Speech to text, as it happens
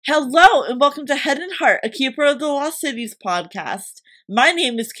Hello, and welcome to Head and Heart, a Keeper of the Lost Cities podcast. My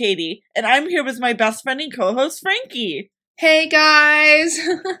name is Katie, and I'm here with my best friend and co-host, Frankie. Hey, guys!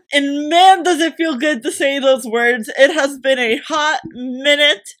 And man, does it feel good to say those words. It has been a hot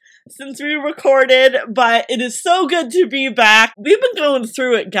minute since we recorded, but it is so good to be back. We've been going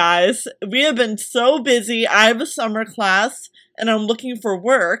through it, guys. We have been so busy. I have a summer class, and I'm looking for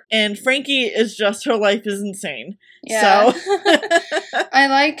work, and Frankie is just, her life is insane. Yeah. So. I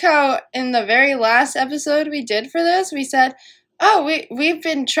like how in the very last episode we did for this, we said, we've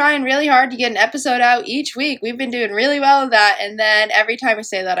been trying really hard to get an episode out each week. We've been doing really well with that, and then every time we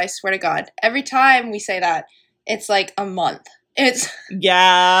say that, I swear to God, every time we say that, it's like a month.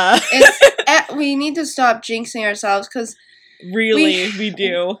 Yeah. We need to stop jinxing ourselves, because really, we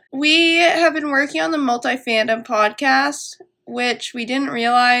do. We have been working on the Multi-Fandom podcast, which we didn't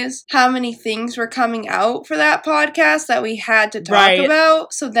realize how many things were coming out for that podcast that we had to talk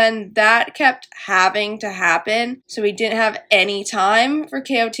about. So then that kept having to happen. So we didn't have any time for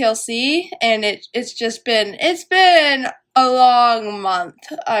KOTLC, and it's been a long month,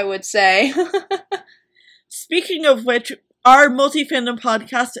 I would say. Speaking of which, our Multi-Fandom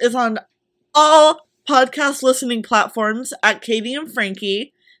podcast is on all podcast listening platforms at Katie and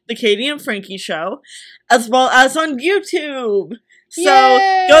Frankie, the Katie and Frankie Show, as well as on YouTube. So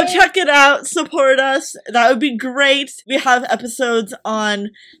Yay! Go check it out, support us. That would be great. We have episodes on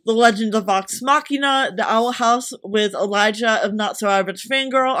The Legend of Vox Machina, The Owl House with Elijah of Not So Average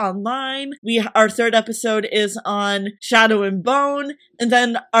Fangirl online. Our third episode is on Shadow and Bone. And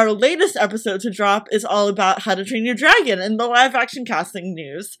then our latest episode to drop is all about How to Train Your Dragon and the live action casting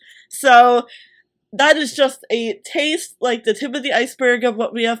news. So that is just a taste, like the tip of the iceberg of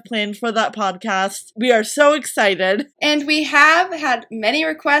what we have planned for that podcast. We are so excited. And we have had many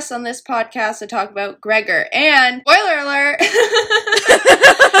requests on this podcast to talk about Gregor. And, spoiler alert,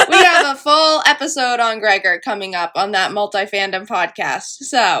 we have a full episode on Gregor coming up on that Multi-Fandom podcast.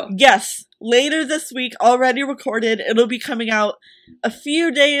 So, yes, later this week, already recorded. It'll be coming out a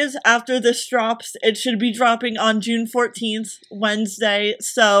few days after this drops. It should be dropping on June 14th, Wednesday.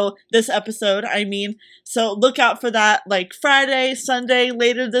 So, this episode, I mean. So, look out for that, like Friday, Sunday,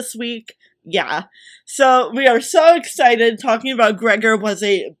 later this week. Yeah. So, we are so excited. Talking about Gregor was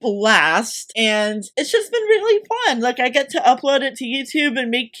a blast. And it's just been really fun. Like, I get to upload it to YouTube and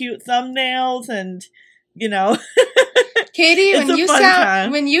make cute thumbnails and, you know. Katie,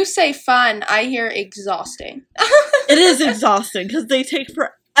 when you say fun, I hear exhausting. It is exhausting because they take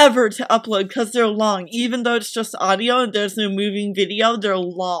forever to upload because they're long. Even though it's just audio and there's no moving video, they're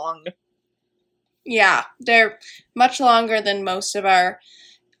long. Yeah, they're much longer than most of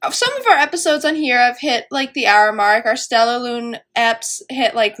some of our episodes on here have hit like the hour mark. Our Stellarlune eps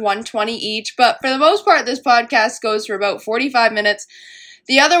hit like 1:20 each, but for the most part, this podcast goes for about 45 minutes.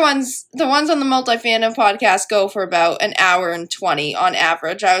 The other ones, the ones on the Multi-Fandom podcast, go for about an hour and 20 on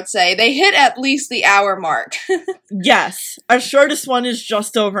average, I would say. They hit at least the hour mark. Yes. Our shortest one is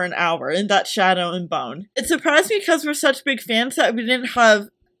just over an hour, and that's Shadow and Bone. It surprised me because we're such big fans that we didn't have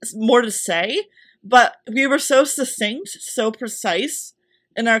more to say, but we were so succinct, so precise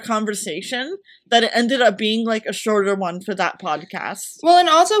in our conversation that it ended up being like a shorter one for that podcast. Well, and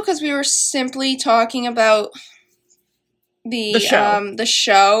also because we were simply talking about the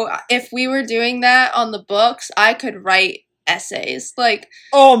show. If we were doing that on the books, I could write essays. Like,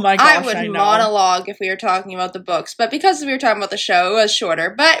 oh my gosh, I would monologue if we were talking about the books. But because we were talking about the show, it was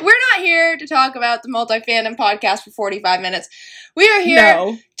shorter. But we're not here to talk about the Multi-Fandom podcast for 45 minutes. We are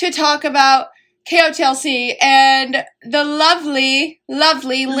here to talk about KOTLC and the lovely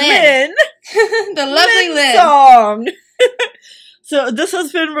Lynn. The lovely Lynn Song. So this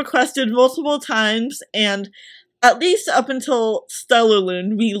has been requested multiple times, and at least up until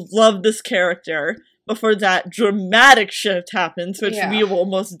Stellarlune, we love this character before that dramatic shift happens, which we will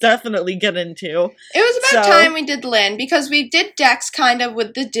most definitely get into. It was about time we did Lynn, because we did Dex kind of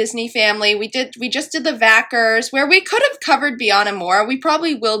with the Disney family. We just did the Vackers, where we could have covered Biana more. We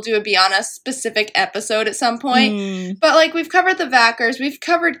probably will do a Biana specific episode at some point. But like, we've covered the Vackers, we've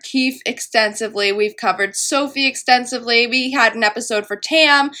covered Keith extensively, we've covered Sophie extensively, we had an episode for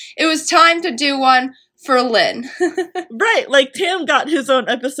Tam. It was time to do one for Lynn. Right, like Tam got his own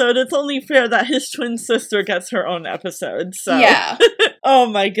episode. It's only fair that his twin sister gets her own episode. So yeah. Oh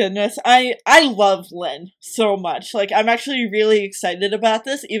my goodness. I love Lynn so much. Like, I'm actually really excited about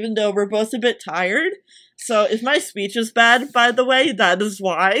this, even though we're both a bit tired. So if my speech is bad, by the way, that is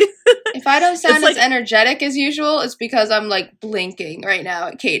why. If I don't sound as energetic as usual, it's because I'm like blinking right now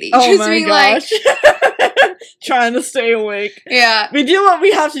at Katie. Oh just my gosh. Trying to stay awake. Yeah. We do what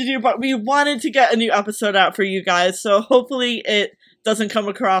we have to do, but we wanted to get a new episode out for you guys. So hopefully it doesn't come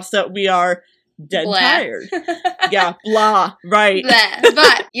across that we are dead Blah. tired. Yeah, blah, right. Blah.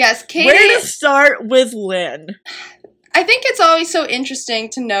 But, yes, Katie... Where to start with Lynn? I think it's always so interesting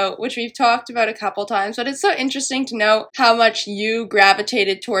to note, which we've talked about a couple times, but it's so interesting to note how much you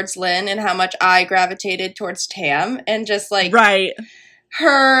gravitated towards Lynn and how much I gravitated towards Tam. And just, like... Right.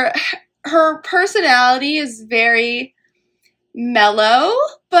 Her personality is very mellow,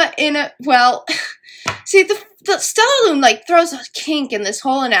 but in a... Well... See, the Stellarlune, like, throws a kink in this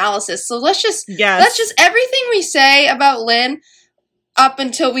whole analysis, so let's just everything we say about Lynn up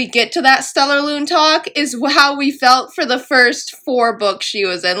until we get to that Stellarlune talk is how we felt for the first 4 books she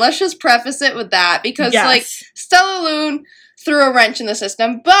was in. Let's just preface it with that, because, like, Stellarlune threw a wrench in the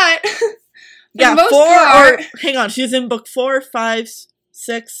system, but for the most part... hang on, she's in book 4, 5,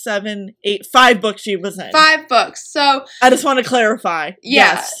 6, 7, 8, 5 books she was in. 5 books, so... I just want to clarify.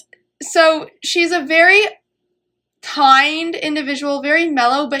 Yeah. Yes. So, she's a very kind individual, very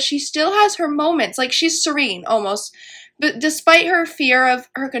mellow, but she still has her moments. Like, she's serene, almost. But despite her fear of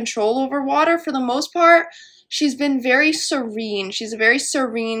her control over water, for the most part, she's been very serene. She's a very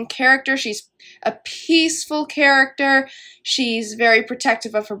serene character. She's a peaceful character. She's very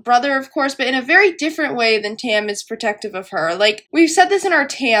protective of her brother, of course, but in a very different way than Tam is protective of her. Like, we've said this in our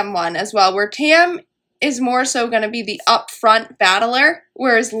Tam one as well, where Tam is more so going to be the upfront battler,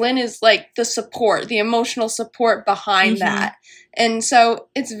 whereas Lynn is like the support, the emotional support behind that. And so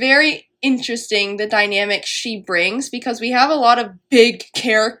it's very interesting, the dynamic she brings, because we have a lot of big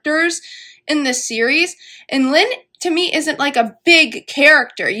characters in this series, and Lynn, to me, isn't like a big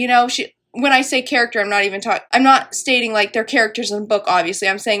character, you know? When I say character, I'm not stating like they're characters in the book, obviously.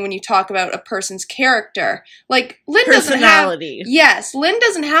 I'm saying when you talk about a person's character. Like, Lynn personality. Lynn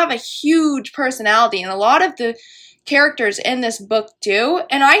doesn't have a huge personality, and a lot of the characters in this book do,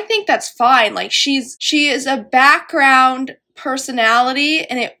 and I think that's fine. Like, she is a background personality,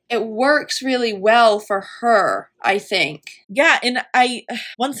 and it works really well for her, I think. Yeah, and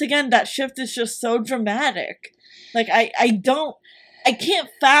once again, that shift is just so dramatic. Like, I can't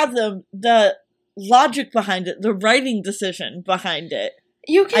fathom the logic behind it, the writing decision behind it.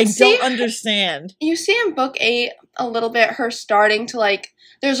 I don't understand. You see in book 8 a little bit her starting to, like,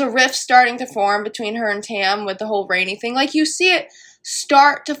 there's a rift starting to form between her and Tam with the whole Rainy thing. Like, you see it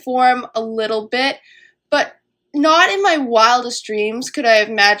start to form a little bit, but not in my wildest dreams could I have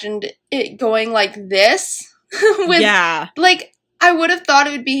imagined it going like this. Like, I would have thought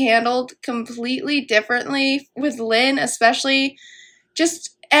it would be handled completely differently with Lynn, especially...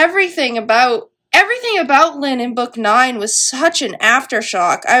 Just everything about Lynn in book 9 was such an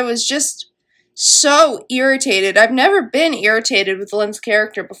aftershock. I was just so irritated. I've never been irritated with Lynn's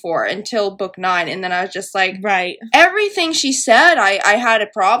character before until book 9, and then I was just like, right. Everything she said I had a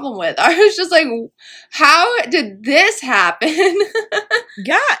problem with. I was just like, how did this happen?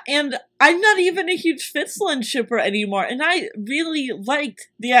 Yeah, and I'm not even a huge Fitzlyn shipper anymore, and I really liked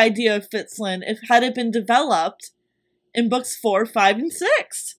the idea of Fitzlyn had it been developed in books 4, 5, and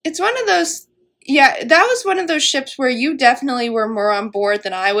 6. It's one of those, yeah, that was one of those ships where you definitely were more on board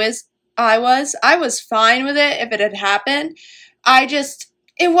than I was. I was fine with it if it had happened.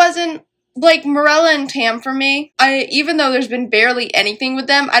 It wasn't, like, Morella and Tam for me. Even though there's been barely anything with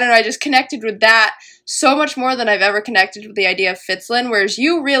them, I don't know, I just connected with that so much more than I've ever connected with the idea of Fitzlyn, whereas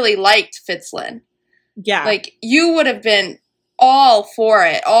you really liked Fitzlyn. Yeah. Like, you would have been all for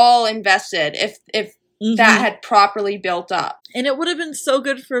it, all invested if that had properly built up. And it would have been so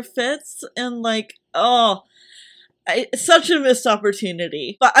good for Fitz, and like, such a missed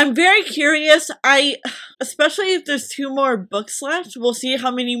opportunity. But I'm very curious, especially if there's 2 more books left, we'll see how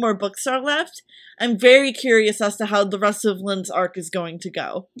many more books are left. I'm very curious as to how the rest of Lynn's arc is going to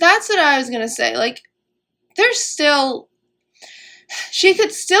go. That's what I was gonna say, like, she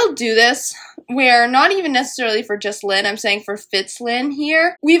could still do this, where not even necessarily for just Lynn, I'm saying for Fitzlyn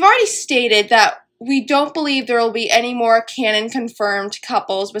here. We've already stated that we don't believe there will be any more canon-confirmed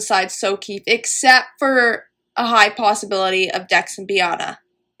couples besides Sokeef, except for a high possibility of Dex and Biana.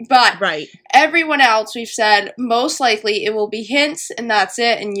 But everyone else, we've said, most likely it will be hints, and that's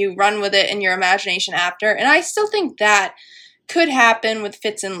it, and you run with it in your imagination after. And I still think that could happen with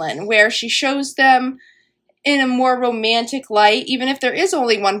Fitz and Lynn, where she shows them in a more romantic light, even if there is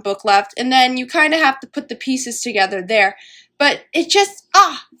only 1 book left, and then you kind of have to put the pieces together there. But it just,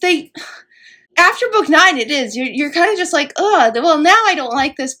 after book 9, it is. You're kind of just like, well, now I don't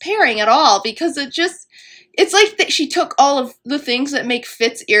like this pairing at all, because it's like that she took all of the things that make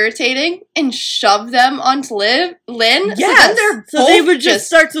Fitz irritating and shoved them onto Lynn. Yes, so they would just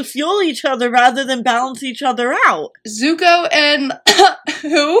start to fuel each other rather than balance each other out. Zuko and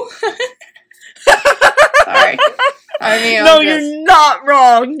who? Sorry. I mean, no, you're not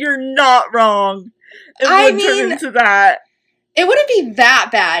wrong. You're not wrong. It would turn into that. It wouldn't be that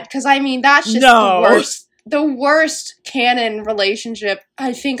bad, because, I mean, that's just the worst canon relationship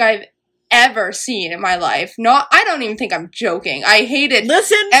I think I've ever seen in my life. I don't even think I'm joking. I hated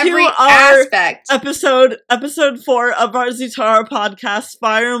every aspect. Episode 4 of our Zutara podcast,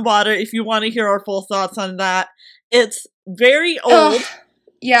 Fire and Water, if you want to hear our full thoughts on that. It's very old.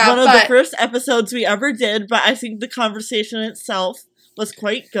 One of the first episodes we ever did, but I think the conversation itself was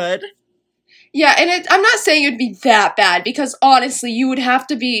quite good. Yeah, and I'm not saying it'd be that bad, because honestly, you would have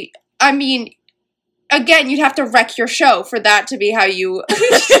to be, I mean, again, you'd have to wreck your show for that to be how you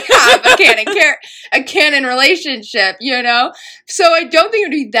have a canon relationship, you know? So I don't think it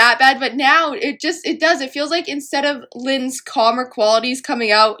would be that bad, but now it does. It feels like instead of Lynn's calmer qualities coming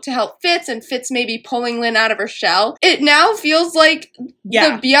out to help Fitz, and Fitz maybe pulling Lynn out of her shell, it now feels like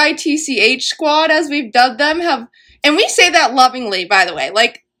the BITCH squad, as we've dubbed them, and we say that lovingly, by the way,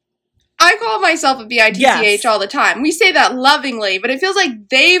 like, I call myself a BITCH all the time. We say that lovingly, but it feels like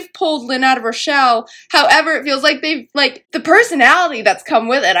they've pulled Lynn out of her shell. However, it feels like they've, like, the personality that's come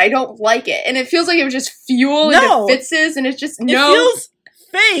with it, I don't like it. And it feels like it was just fuel into Fitz's, and it's just, It feels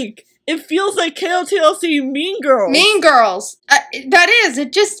fake. It feels like KOTLC Mean Girls. Mean Girls. That is.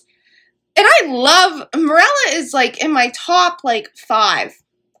 It just, and I love, Morella is, like, in my top, like, 5.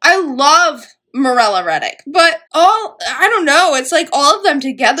 I love Morella Reddick, but I don't know, it's like all of them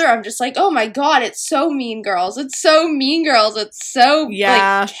together, I'm just like, oh my god, it's so Mean Girls, it's so Mean Girls, it's so,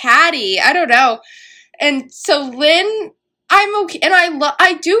 like, catty, I don't know. And so Lynn, I'm okay, and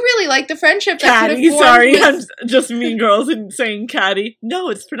I do really like the friendship that Catty, sorry, I'm just Mean Girls and saying catty. No,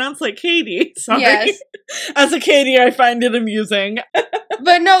 it's pronounced like Katie, sorry. Yes. As a Katie, I find it amusing.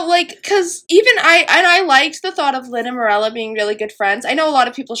 But no, like, because even I liked the thought of Lynn and Morella being really good friends. I know a lot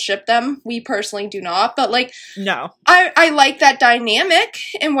of people ship them. We personally do not, but, like, no. I like that dynamic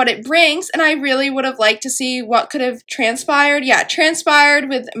and what it brings, and I really would have liked to see what could have transpired. Yeah, transpired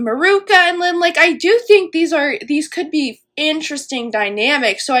with Maruka and Lynn. Like, I do think these could be interesting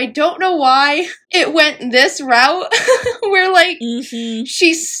dynamics, so I don't know why it went this route where, like,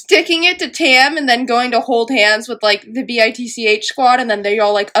 she's sticking it to Tam and then going to hold hands with, like, the BITCH squad, and then they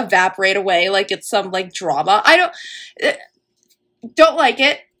all, like, evaporate away like it's some, like, drama. I don't like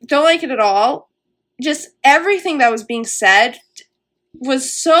it at all. Just everything that was being said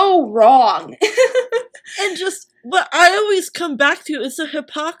was so wrong. And just what I always come back to is the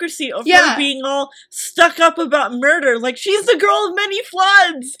hypocrisy of her being all stuck up about murder. Like, she's the girl of many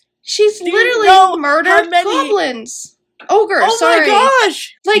floods. She's literally murdered goblins. Ogres, sorry. Oh my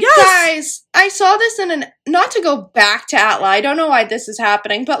gosh! Like, guys, I saw this not to go back to Atla, I don't know why this is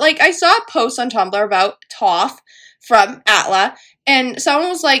happening, but, like, I saw a post on Tumblr about Toph from Atla, and someone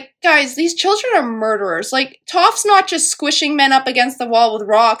was like, guys, these children are murderers. Like, Toph's not just squishing men up against the wall with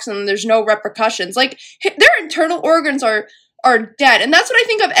rocks and there's no repercussions. Like, their internal organs are dead. And that's what I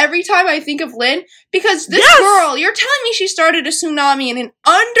think of every time I think of Lynn, because this girl, you're telling me she started a tsunami in an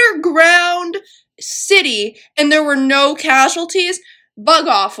underground city and there were no casualties? Bug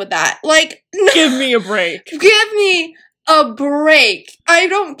off with that. Like, no. Give me a break. Give me a break. I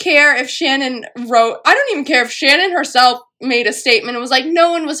don't care if Shannon I don't even care if Shannon herself made a statement and was like, no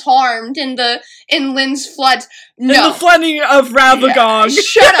one was harmed in Lynn's floods. No. In the flooding of Ravagog.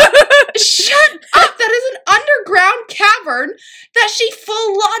 Shut up. Shut up. That is an underground cavern that she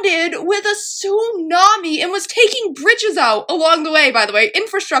flooded with a tsunami and was taking bridges out along the way, by the way.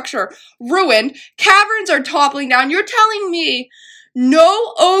 Infrastructure ruined. Caverns are toppling down. You're telling me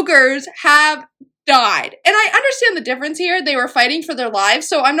no ogres have died. And I understand the difference here. They were fighting for their lives.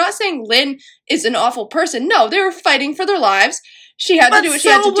 So I'm not saying Lynn is an awful person. No, they were fighting for their lives. She had to do what she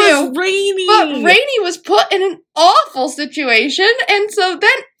had to do. Rainy. But Rainy was put in an awful situation. And so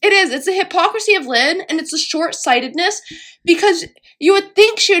then it's a hypocrisy of Lynn, and it's a short-sightedness, because you would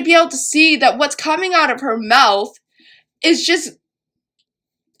think she would be able to see that what's coming out of her mouth is just,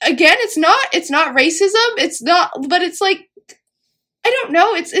 again, it's not racism. It's not, but it's like, I don't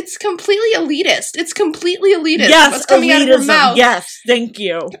know. It's completely elitist. It's completely elitist. Yes, what's coming out of her mouth. Yes, thank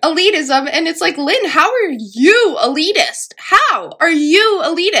you. Elitism, and it's like, Lynn, how are you elitist? How are you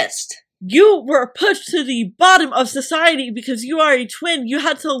elitist? You were pushed to the bottom of society because you are a twin. You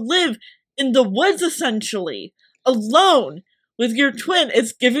had to live in the woods, essentially, alone with your twin.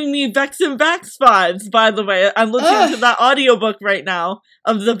 It's giving me Vex and Vax vibes, by the way. I'm listening to that audiobook right now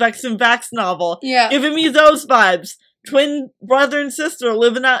of the Vex and Vax novel. Yeah. Giving me those vibes. Twin brother and sister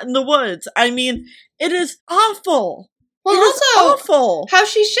living out in the woods. I mean, it is awful. Well, also, awful. How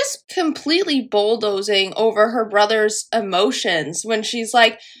she's just completely bulldozing over her brother's emotions when she's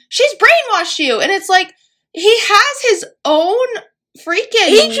like, she's brainwashed you. And it's like, he has his own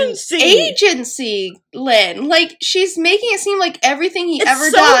freaking agency, Lynn. Like, she's making it seem like everything he ever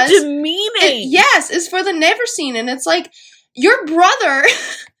does. It's so demeaning. Is for the never seen. And it's like, your brother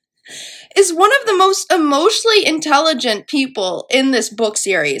is one of the most emotionally intelligent people in this book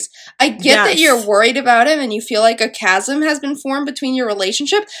series. I get that you're worried about him and you feel like a chasm has been formed between your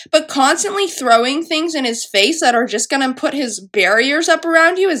relationship, but constantly throwing things in his face that are just going to put his barriers up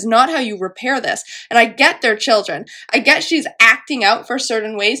around you is not how you repair this. And I get they're children. I get she's acting out for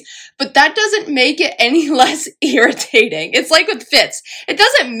certain ways, but that doesn't make it any less irritating. It's like with Fitz. It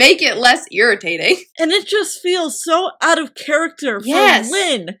doesn't make it less irritating. And it just feels so out of character for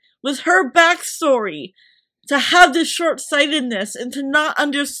Lynn. With her backstory, to have this short-sightedness and to not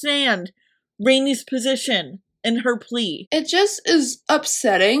understand Rainie's position and her plea. It just is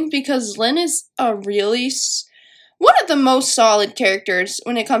upsetting because Lynn is a really one of the most solid characters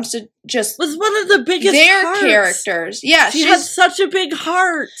when it comes to just was one of the biggest characters. Yeah, she had such a big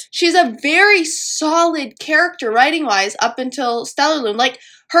heart. She's a very solid character writing-wise up until Stellarlune. Like,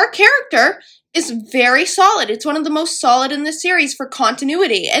 her character is very solid. It's one of the most solid in this series for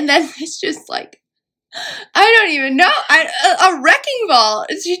continuity. And then it's just like, I don't even know. A wrecking ball.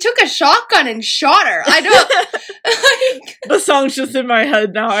 She took a shotgun and shot her. I don't. Like, the song's just in my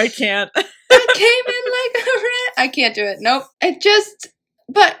head now. I can't. That came in like a rant. I can't do it. Nope. It just.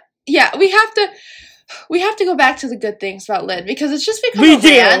 But yeah, we have to go back to the good things about Lynn because it's just become a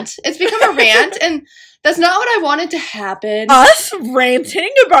rant. It's become a rant, and that's not what I wanted to happen. Us ranting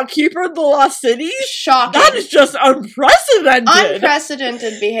about Keeper of the Lost Cities? Shocking. That is just unprecedented.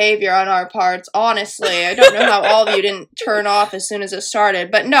 Unprecedented behavior on our parts, honestly. I don't know how all of you didn't turn off as soon as it started.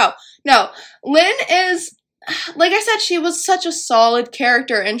 But no. Lynn is, like I said, she was such a solid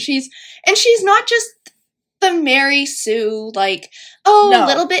character. And she's not just the Mary Sue, like, a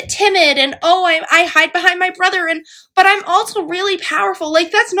little bit timid, and I hide behind my brother, but I'm also really powerful.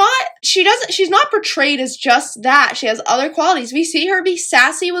 Like, that's not, she's not portrayed as just that. She has other qualities. We see her be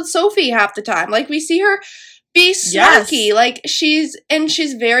sassy with Sophie half the time. Like, we see her be snarky. Like, she's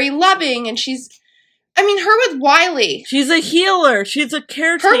very loving, and her with Wiley. She's a healer. She's a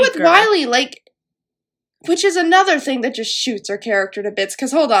caretaker. Her with Wiley, like, which is another thing that just shoots her character to bits.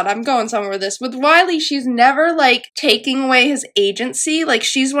 Because, hold on, I'm going somewhere with this. With Wiley, she's never, like, taking away his agency. Like,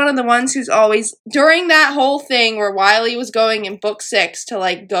 she's one of the ones who's always, during that whole thing where Wiley was going in book 6 to,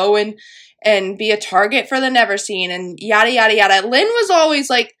 like, go and be a target for the Neverseen and yada, yada, yada, Lynn was always,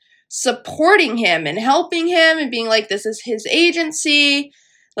 like, supporting him and helping him and being like, this is his agency.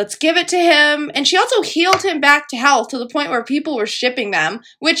 Let's give it to him. And she also healed him back to health to the point where people were shipping them,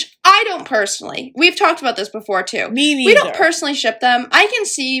 which I don't personally. We've talked about this before, too. Me neither. We don't personally ship them. I can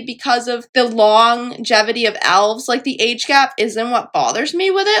see because of the longevity of elves, like, the age gap isn't what bothers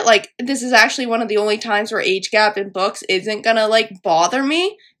me with it. Like, this is actually one of the only times where age gap in books isn't gonna, like, bother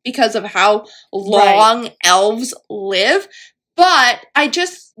me because of how long elves live. But I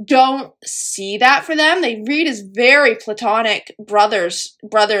just don't see that for them. They read as very platonic brother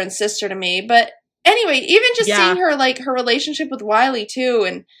and sister to me. But anyway, even just seeing her, like, her relationship with Wiley, too,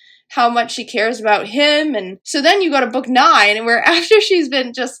 and how much she cares about him. And so then you go to book 9, where after she's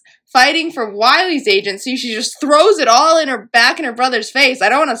been just fighting for Wiley's agency, she just throws it all in her brother's face. I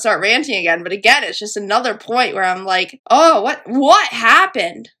don't want to start ranting again, but again, it's just another point where I'm like, oh, what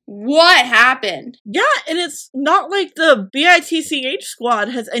happened? What happened? Yeah, and it's not like the BITCH squad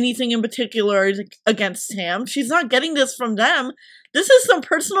has anything in particular against Tam. She's not getting this from them. This is some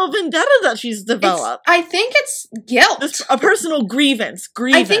personal vendetta that she's developed. I think it's guilt. It's a personal grievance.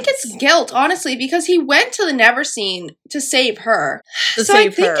 I think it's guilt, honestly, because he went to the Neverseen to save her. I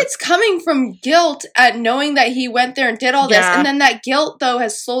think it's coming from guilt at knowing that he went there and did all this. And then that guilt, though,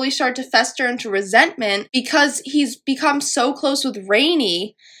 has slowly started to fester into resentment because he's become so close with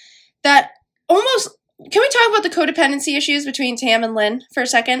Rainie that almost... Can we talk about the codependency issues between Tam and Lynn for a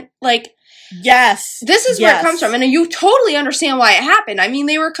second? Like... Yes. This is where it comes from. And you totally understand why it happened. I mean,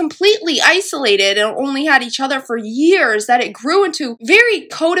 they were completely isolated and only had each other for years, that it grew into very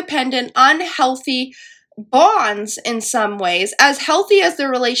codependent, unhealthy bonds in some ways. As healthy as their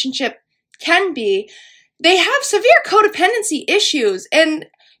relationship can be, they have severe codependency issues. And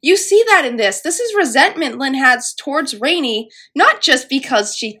you see that in this. This is resentment Lynn has towards Rainie, not just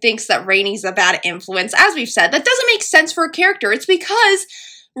because she thinks that Rainie's a bad influence. As we've said, that doesn't make sense for a character. It's because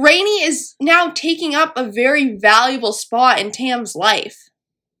Rainie is now taking up a very valuable spot in Tam's life.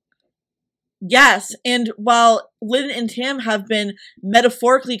 Yes, and while Lynn and Tam have been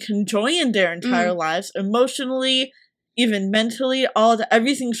metaphorically conjoined their entire lives, emotionally even mentally,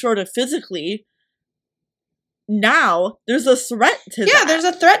 everything short of physically. Now, there's a threat to that. Yeah, there's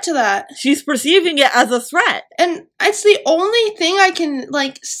a threat to that. She's perceiving it as a threat. And it's the only thing I can,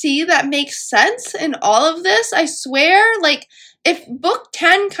 see that makes sense in all of this. I swear, if book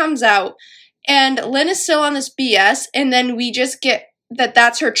 10 comes out and Lynn is still on this BS, and then we just get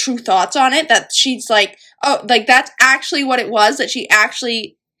that's her true thoughts on it, that she's that's actually what it was, that she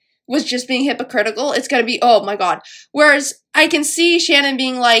actually was just being hypocritical, it's gonna be, oh my god. Whereas I can see Shannon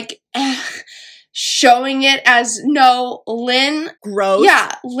being showing it as, no, Lynn... Gross.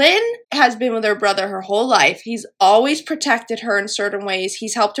 Yeah, Lynn has been with her brother her whole life. He's always protected her in certain ways.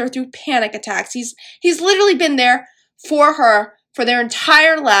 He's helped her through panic attacks. He's literally been there for her for their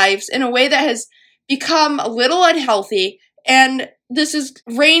entire lives in a way that has become a little unhealthy. And this is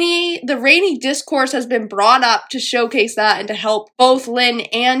the Rainy discourse has been brought up to showcase that and to help both Lynn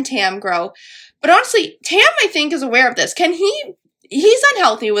and Tam grow. But honestly, Tam, I think, is aware of this. He's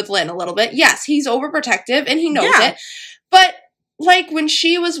unhealthy with Lynn a little bit. Yes, he's overprotective and he knows it. But when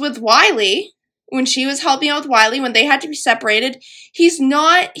she was with Wiley, when she was helping out with Wiley, when they had to be separated, he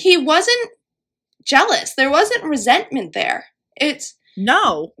wasn't jealous. There wasn't resentment there.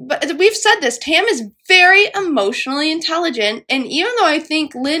 No. But we've said this, Tam is very emotionally intelligent, and even though I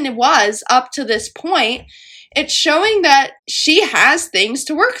think Lynn was up to this point, it's showing that she has things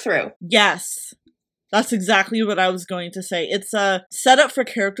to work through. Yes. That's exactly what I was going to say. It's a setup for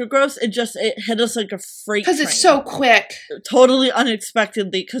character growth. It hit us like a freight train. Because it's so quick. Totally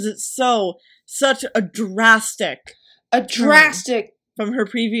unexpectedly, because it's such a drastic from her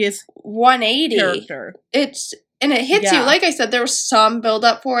previous 180 character. And it hits you. Like I said, there was some build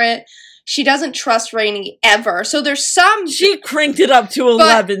up for it. She doesn't trust Rainy ever. So there's some... She cranked it up to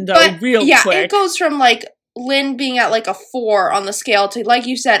 11, real quick. Yeah, it goes from, Lynn being at, a 4 on the scale to, like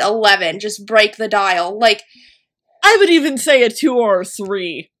you said, 11. Just break the dial. I would even say a 2 or a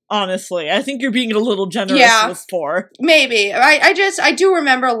 3, honestly. I think you're being a little generous with 4. Maybe. I do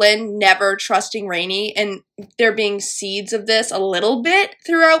remember Lynn never trusting Rainy, and there being seeds of this a little bit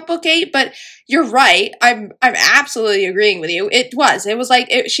throughout book 8, but you're right. I'm absolutely agreeing with you. It was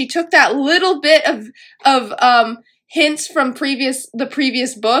she took that little bit of hints from the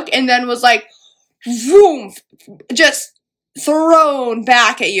previous book and then was boom, just thrown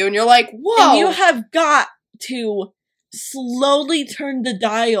back at you, and you're like, whoa. And you have got to slowly turn the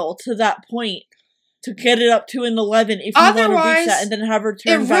dial to that point to get it up to an 11 if you want to reach that, and then have her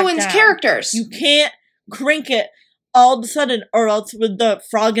turn back down. It ruins characters. You can't crank it all of a sudden, or else with the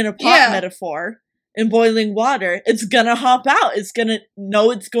frog in a pot metaphor in boiling water, it's gonna hop out. It's gonna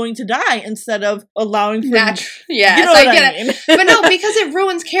know it's going to die instead of allowing for... Yeah, you know what I mean? But no, because it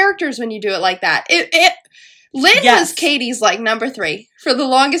ruins characters when you do it like that. Lynn was Katie's, number 3 for the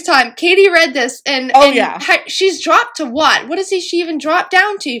longest time. Katie read this, and she's dropped to what? What has she even dropped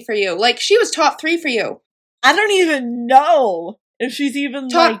down to for you? She was top 3 for you. I don't even know if she's even,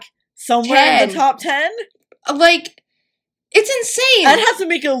 somewhere 10. In the top 10. It's insane. I'd have to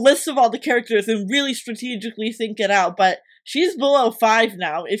make a list of all the characters and really strategically think it out, but she's below 5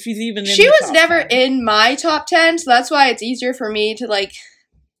 now, if she's even in She the was top never 10. in my top 10, so that's why it's easier for me to,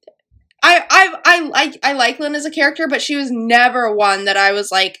 I like Lynn as a character, but she was never one that I was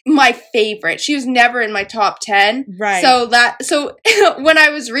my favorite. She was never in my top 10. Right. So when I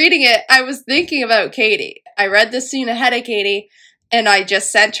was reading it, I was thinking about Katie. I read this scene ahead of Katie, and I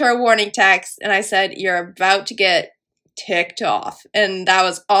just sent her a warning text, and I said, "You're about to get ticked off," and that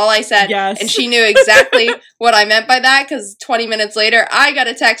was all I said. Yes. And she knew exactly what I meant by that, because 20 minutes later I got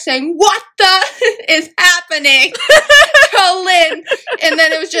a text saying, "What the is happening to Lynn?" And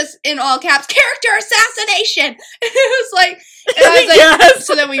then it was just in all caps, "Character assassination." It was and I was yes.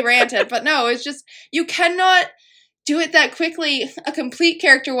 So then we ranted, but no, it's just, you cannot do it that quickly, a complete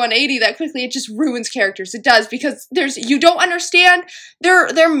character 180 that quickly. It just ruins characters. It does, because you don't understand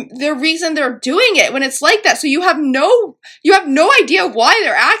their reason they're doing it when it's like that. So you have no idea why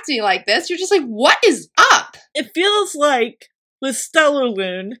they're acting like this. You're just what is up? It feels like with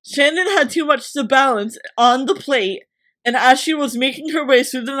Stellarlune, Shannon had too much to balance on the plate, and as she was making her way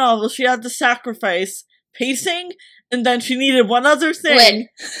through the novel, she had to sacrifice pacing, and then she needed one other thing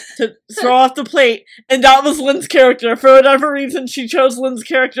to throw off the plate, and that was Lynn's character. For whatever reason, she chose Lynn's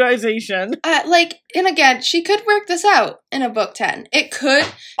characterization. And again, she could work this out in a book 10. It could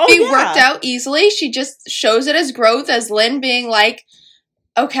be worked out easily. She just shows it as growth, as Lynn being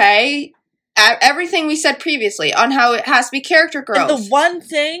okay, everything we said previously on how it has to be character growth. And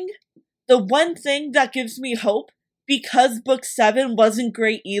the one thing that gives me hope, because book 7 wasn't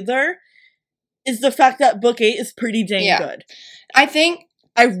great either, is the fact that book 8 is pretty dang good. I think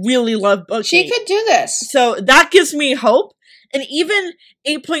I really love book 8. She could do this. So that gives me hope. And even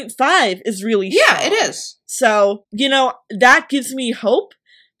 8.5 is really strong. Yeah, it is. So, that gives me hope,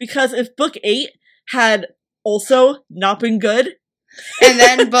 because if book 8 had also not been good, and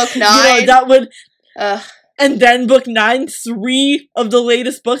then book 9, that would, and then book 9, 3 of the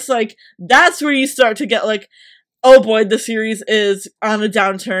latest books, like, that's where you start to get, like, oh boy, the series is on a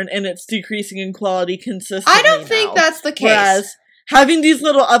downturn and it's decreasing in quality consistently. I don't think that's the case. Whereas having these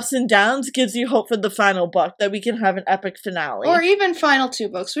little ups and downs gives you hope for the final book, that we can have an epic finale. Or even final 2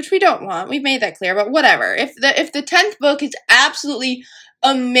 books, which we don't want. We've made that clear, but whatever. If the 10th book is absolutely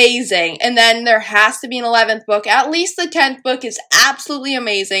amazing, and then there has to be an 11th book, at least the 10th book is absolutely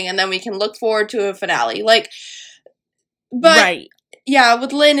amazing, and then we can look forward to a finale. Right. Yeah,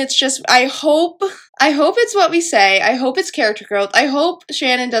 with Lynn, it's just, I hope it's what we say. I hope it's character growth. I hope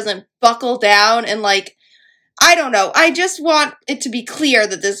Shannon doesn't buckle down and, I don't know. I just want it to be clear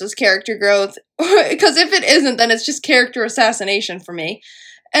that this is character growth. Because if it isn't, then it's just character assassination for me.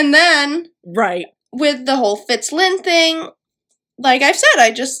 And then, right, with the whole Fitz-Lynn thing, like I've said,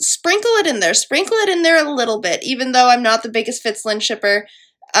 I just sprinkle it in there. Sprinkle it in there a little bit. Even though I'm not the biggest Fitz-Lynn shipper,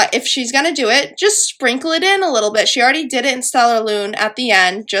 if she's gonna do it, just sprinkle it in a little bit. She already did it in Stellarlune at the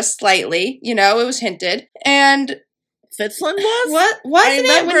end, just slightly. It was hinted. And Fitz-Lynn was? What? Wasn't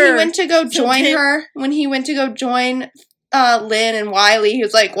it when he went to go join her? When he went to go join Lynn and Wiley, he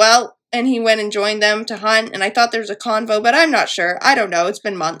was like, well, and he went and joined them to hunt, and I thought there was a convo, but I'm not sure. I don't know. It's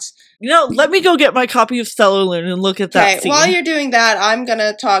been months. Let me go get my copy of Stellarlune and look at that scene. While you're doing that, I'm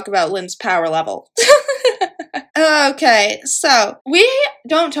gonna talk about Lynn's power level. Okay, so we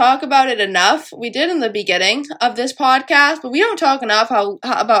don't talk about it enough. We did in the beginning of this podcast, but we don't talk enough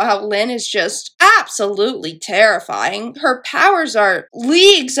about how Lynn is just absolutely terrifying. Her powers are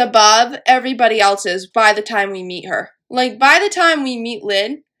leagues above everybody else's by the time we meet her. By the time we meet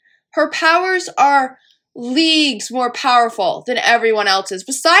Lynn, her powers are leagues more powerful than everyone else's,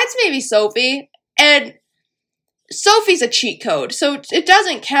 besides maybe Sophie, and Sophie's a cheat code, so it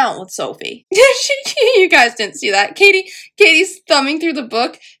doesn't count with Sophie. You guys didn't see that. Katie's thumbing through the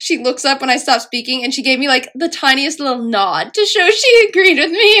book. She looks up when I stop speaking, and she gave me, the tiniest little nod to show she agreed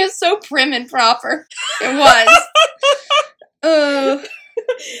with me. It was so prim and proper. It was.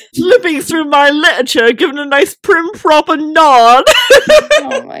 Flipping through my literature, giving a nice prim proper nod.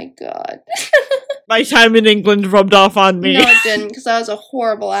 Oh my god. My time in England rubbed off on me. No, it didn't, because that was a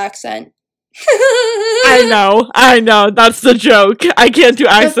horrible accent. I know, that's the joke. I can't do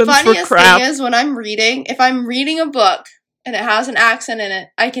accents for crap. The funniest thing is, if I'm reading a book and it has an accent in it,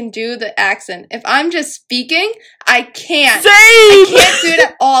 I can do the accent. If I'm just speaking, I can't. Same! I can't do it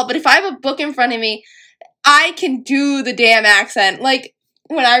at all, but if I have a book in front of me, I can do the damn accent.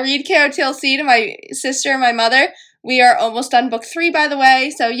 When I read KOTLC to my sister and my mother, we are almost done book 3, by the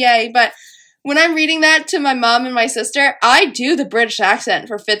way, so yay, but when I'm reading that to my mom and my sister, I do the British accent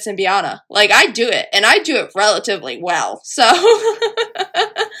for Fitz and Biana. I do it, and I do it relatively well. So,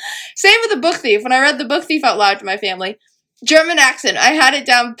 same with The Book Thief. When I read The Book Thief out loud to my family, German accent, I had it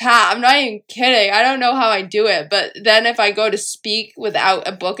down pat. I'm not even kidding. I don't know how I do it, but then if I go to speak without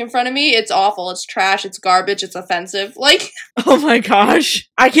a book in front of me, it's awful. It's trash. It's garbage. It's offensive. Oh my gosh.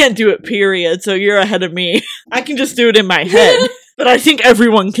 I can't do it, period, so you're ahead of me. I can just do it in my head. But I think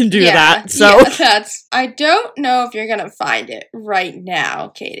everyone can do that, so. Yeah, I don't know if you're gonna find it right now,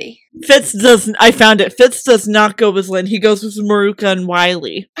 Katie. I found it. Fitz does not go with Lynn. He goes with Maruka and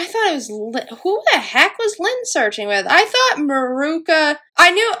Wiley. I thought it was who the heck was Lynn searching with? I thought Maruka, I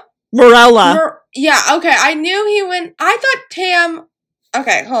knew. Morella. Yeah, okay, I knew he went, I thought Tam,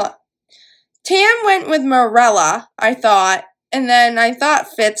 okay, hold on. Tam went with Morella, I thought, and then I thought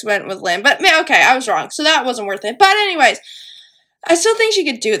Fitz went with Lynn, but okay, I was wrong, so that wasn't worth it. But anyways, I still think she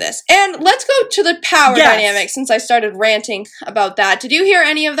could do this. And let's go to the power dynamic, since I started ranting about that. Did you hear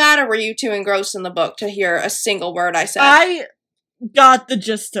any of that, or were you too engrossed in the book to hear a single word I said? I got the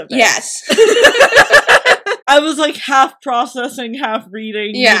gist of it. Yes. I was half processing, half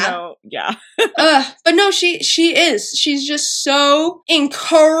reading, yeah. But no, she is. She's just so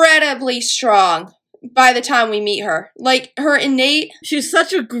incredibly strong by the time we meet her. Her innate... She's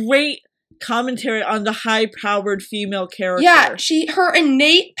such a great commentary on the high-powered female character. Yeah, her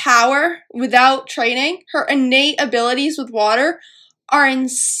innate power without training, her innate abilities with water are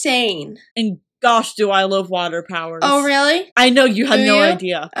insane. And gosh, do I love water powers. Oh, really? I know, you had no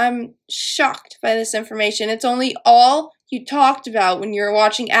idea. I'm shocked by this information. It's only all you talked about when you were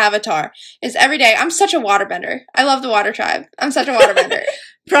watching Avatar is every day, I'm such a waterbender. I love the water tribe. I'm such a waterbender.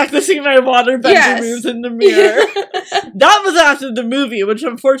 Practicing my waterbender moves in the mirror. That was after the movie, which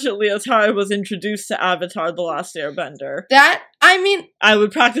unfortunately is how I was introduced to Avatar: The Last Airbender. I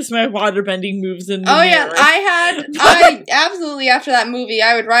would practice my waterbending moves in the mirror. Oh yeah, I absolutely, after that movie,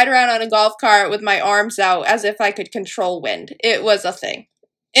 I would ride around on a golf cart with my arms out as if I could control wind. It was a thing.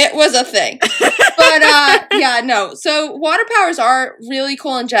 But, yeah, no. So, water powers are really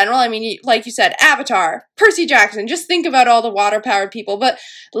cool in general. I mean, like you said, Avatar, Percy Jackson, just think about all the water-powered people. But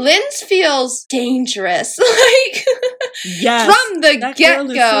Lynn's feels dangerous. Like, yes, from the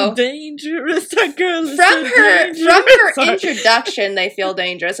get-go. So dangerous. That girl is so dangerous. From her introduction, they feel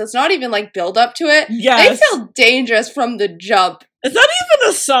dangerous. It's not even, like, build up to it. Yes. They feel dangerous from the jump. Is that even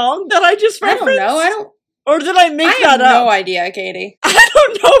a song that I just referenced? I don't know. Or did I make that up? I have no idea, Katie. I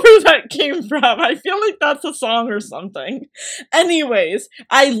don't know where that came from. I feel like that's a song or something. Anyways,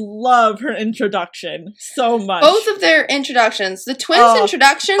 I love her introduction so much. Both of their introductions. The twins'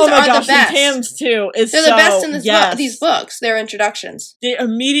 introductions are the best. And Tam's too. They're the best in these books, their introductions. They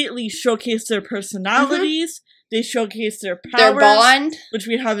immediately showcase their personalities. Mm-hmm. They showcase their powers. Their bond. Which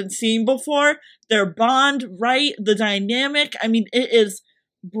we haven't seen before. Their bond, right? The dynamic. I mean, it is...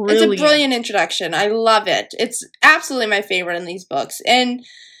 brilliant. It's a brilliant introduction. I love it. It's absolutely my favorite in these books. And,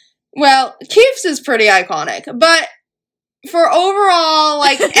 well, Keith's is pretty iconic. But for overall,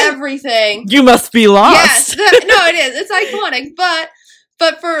 like, everything... You must be lost. Yes. No, it is. It's iconic.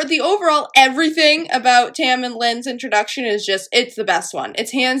 But for the overall everything about Tam and Lynn's introduction is just... It's the best one.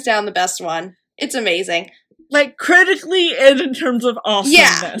 It's hands down the best one. It's amazing. Like, critically and in terms of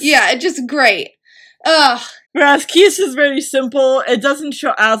awesomeness. Yeah, it's just great. Ugh. Whereas Keith's is very simple. It doesn't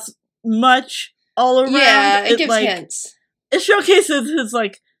show as much all around. Yeah, it gives hints. It showcases his,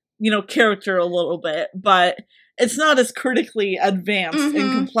 like, character a little bit, but it's not as critically advanced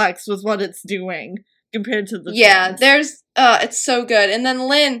and complex with what it's doing compared to the twins. It's so good. And then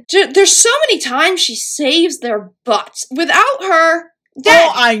Lynn, there's so many times she saves their butts. Without her,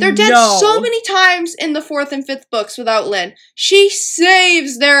 they're dead so many times in the 4th and 5th books without Lynn. She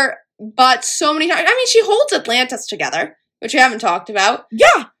saves their butts so many times. I mean, she holds Atlantis together, which we haven't talked about.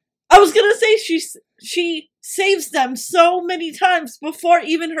 Yeah! I was gonna say she saves them so many times before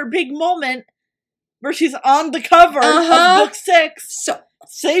even her big moment where she's on the cover of book 6. So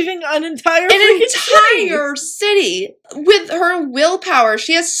saving an entire city with her willpower.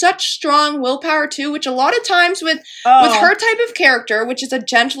 She has such strong willpower too, which a lot of times with her type of character, which is a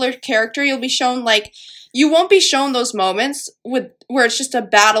gentler character, you'll be shown you won't be shown those moments where it's just a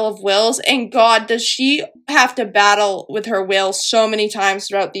battle of wills. And God, does she have to battle with her will so many times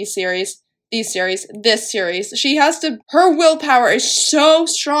throughout this series. She has to, her willpower is so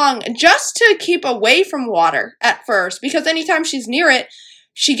strong just to keep away from water at first. Because anytime she's near it,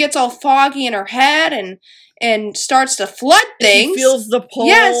 she gets all foggy in her head and starts to flood things. She feels the pull.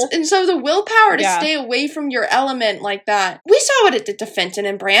 Yes, and so the willpower to stay away from your element like that. We saw what it did to Fenton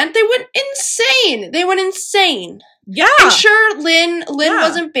and Brant. They went insane. Yeah. And sure, Lynn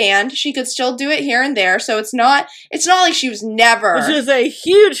wasn't banned. She could still do it here and there, so it's not like she was never. Which is a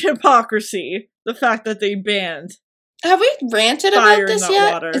huge hypocrisy, the fact that they banned. Have we ranted about this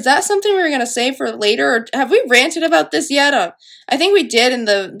yet? Water. Is that something we were going to save for later? Or have we ranted about this yet? I think we did in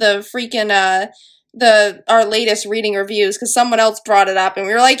the freaking, our latest reading reviews, because someone else brought it up and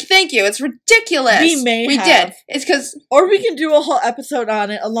we were like, thank you, it's ridiculous. We did. It's because... Or we can do a whole episode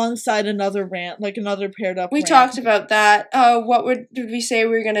on it alongside another rant, like another paired up We talked about that. Did we say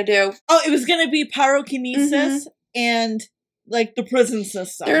we were going to do? Oh, it was going to be pyrokinesis and... like the prison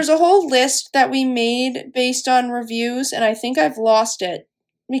system. There's a whole list that we made based on reviews, and I think I've lost it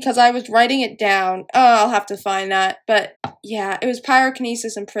because I was writing it down. Oh, I'll have to find that. But yeah, it was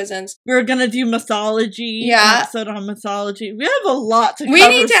pyrokinesis and prisons. We're gonna do mythology. Yeah, episode on mythology. We have a lot to cover. We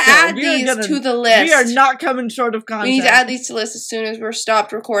need to add these to the list. We are not coming short of content. We need to add these to the list as soon as we're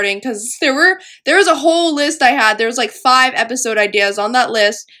stopped recording, because there was a whole list I had. There was like 5 episode ideas on that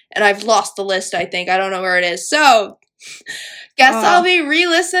list, and I've lost the list. I think I don't know where it is. So. Guess I'll be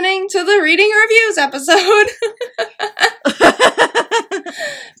re-listening to the reading reviews episode.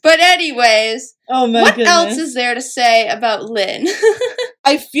 But anyways, what else is there to say about Lynn?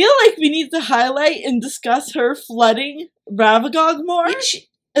 I feel like we need to highlight and discuss her flooding Ravagog more.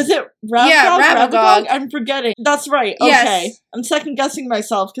 Is it Ravagog? Yeah, Ravagog. I'm forgetting. That's right. Okay. Yes. I'm second guessing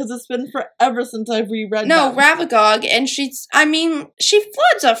myself because it's been forever since I've reread No, Ravagog, and she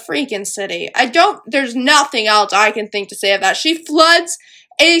floods a freaking city. There's nothing else I can think to say of that. She floods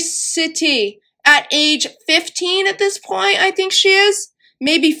a city at age 15 at this point, I think she is.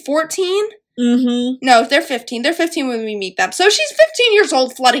 Maybe 14. Mm-hmm. No, they're 15. They're 15 when we meet them. So she's 15 years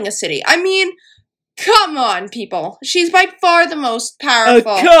old flooding a city. I mean, come on, people. She's by far the most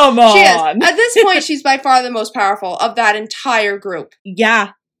powerful. Come on. She is. At this point, she's by far the most powerful of that entire group.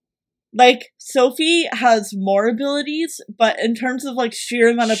 Yeah. Like, Sophie has more abilities, but in terms of, like, sheer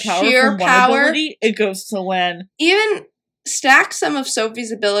amount of power from one ability, it goes to Lynn. Even stack some of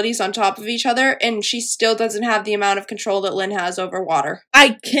Sophie's abilities on top of each other, and she still doesn't have the amount of control that Lynn has over water.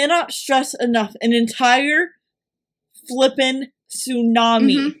 I cannot stress enough, an entire flippin'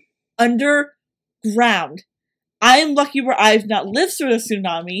 tsunami underground. I am lucky where I've not lived through a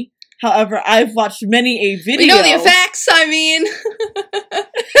tsunami. However, I've watched many a video. We know the effects, I mean.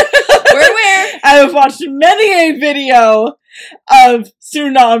 We're aware. I have watched many a video of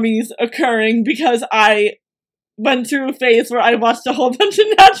tsunamis occurring because I went through a phase where I watched a whole bunch of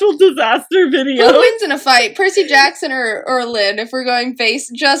natural disaster videos. Who wins in a fight? Percy Jackson or Lynn, if we're going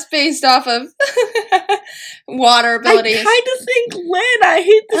based off of water abilities? I kind of think Lynn. I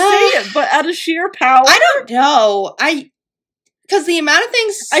hate to say it, but out of sheer power. I don't know. Because the amount of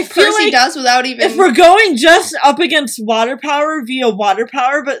things Percy does without even... If we're going just up against water power via water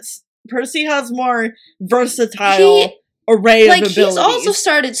power, but Percy has more versatile array of abilities. He's also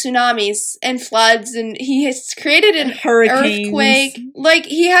started tsunamis and floods, and he has created an earthquake. Like,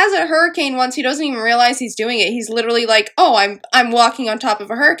 he has a hurricane once, he doesn't even realize he's doing it. He's literally like, oh, I'm walking on top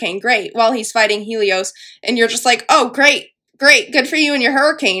of a hurricane, great, while he's fighting Helios, and you're just like, oh, great, good for you and your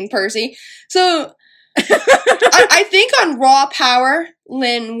hurricane, Percy. So... I think on raw power,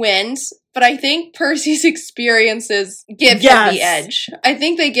 Lynn wins, but I think Percy's experiences give him the edge. I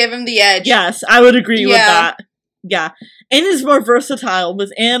think they give him the edge. Yes, I would agree with that. Yeah. And is more versatile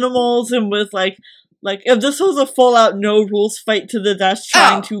with animals and with, like, if this was a full-out no-rules fight to the death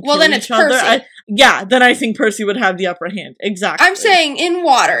trying to kill then each it's other, Percy. then I think Percy would have the upper hand. Exactly. I'm saying in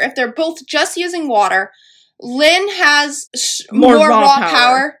water, if they're both just using water, Lynn has more raw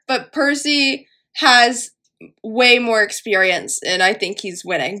power, but Percy has way more experience, and I think he's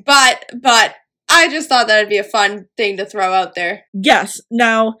winning. But I just thought that'd be a fun thing to throw out there. Yes.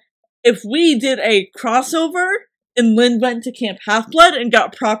 Now, if we did a crossover and Lynn went to Camp Half-Blood and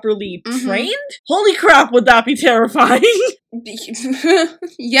got properly trained, holy crap, would that be terrifying?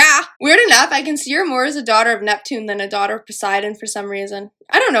 Yeah. Weird enough, I can see her more as a daughter of Neptune than a daughter of Poseidon for some reason.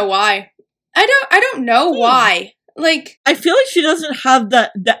 I don't know why. I don't know why. Like, I feel like she doesn't have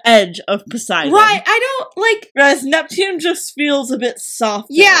the edge of Poseidon. Right, I don't, like... Whereas Neptune just feels a bit softer.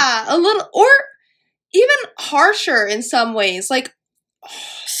 Yeah, a little, or even harsher in some ways, like...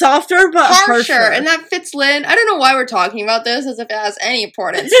 Softer, but harsher. And that fits Lynn. I don't know why we're talking about this as if it has any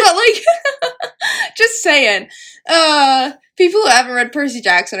importance, but, like, just saying. People who haven't read Percy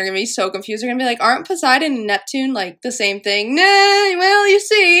Jackson are gonna be so confused. They're gonna be like, aren't Poseidon and Neptune, like, the same thing? Nah, well, you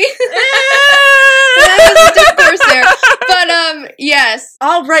see. There's a discourse there. But, yes.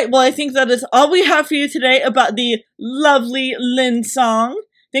 All right, well, I think that is all we have for you today about the lovely Linh Song.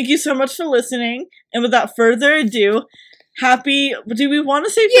 Thank you so much for listening. And without further ado, do we want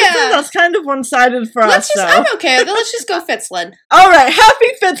to say Fitzlin? That's kind of one-sided for us, though. I'm okay with it. Let's just go Fitzlin. All right, happy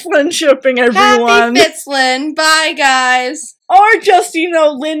Fitzlin shipping, everyone. Happy Fitzlin. Bye, guys. Or just,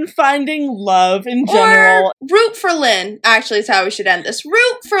 Lynn finding love in general. Or root for Lynn. Actually, is how we should end this.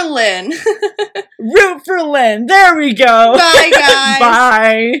 Root for Lynn. Root for Lynn. There we go. Bye, guys.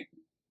 Bye.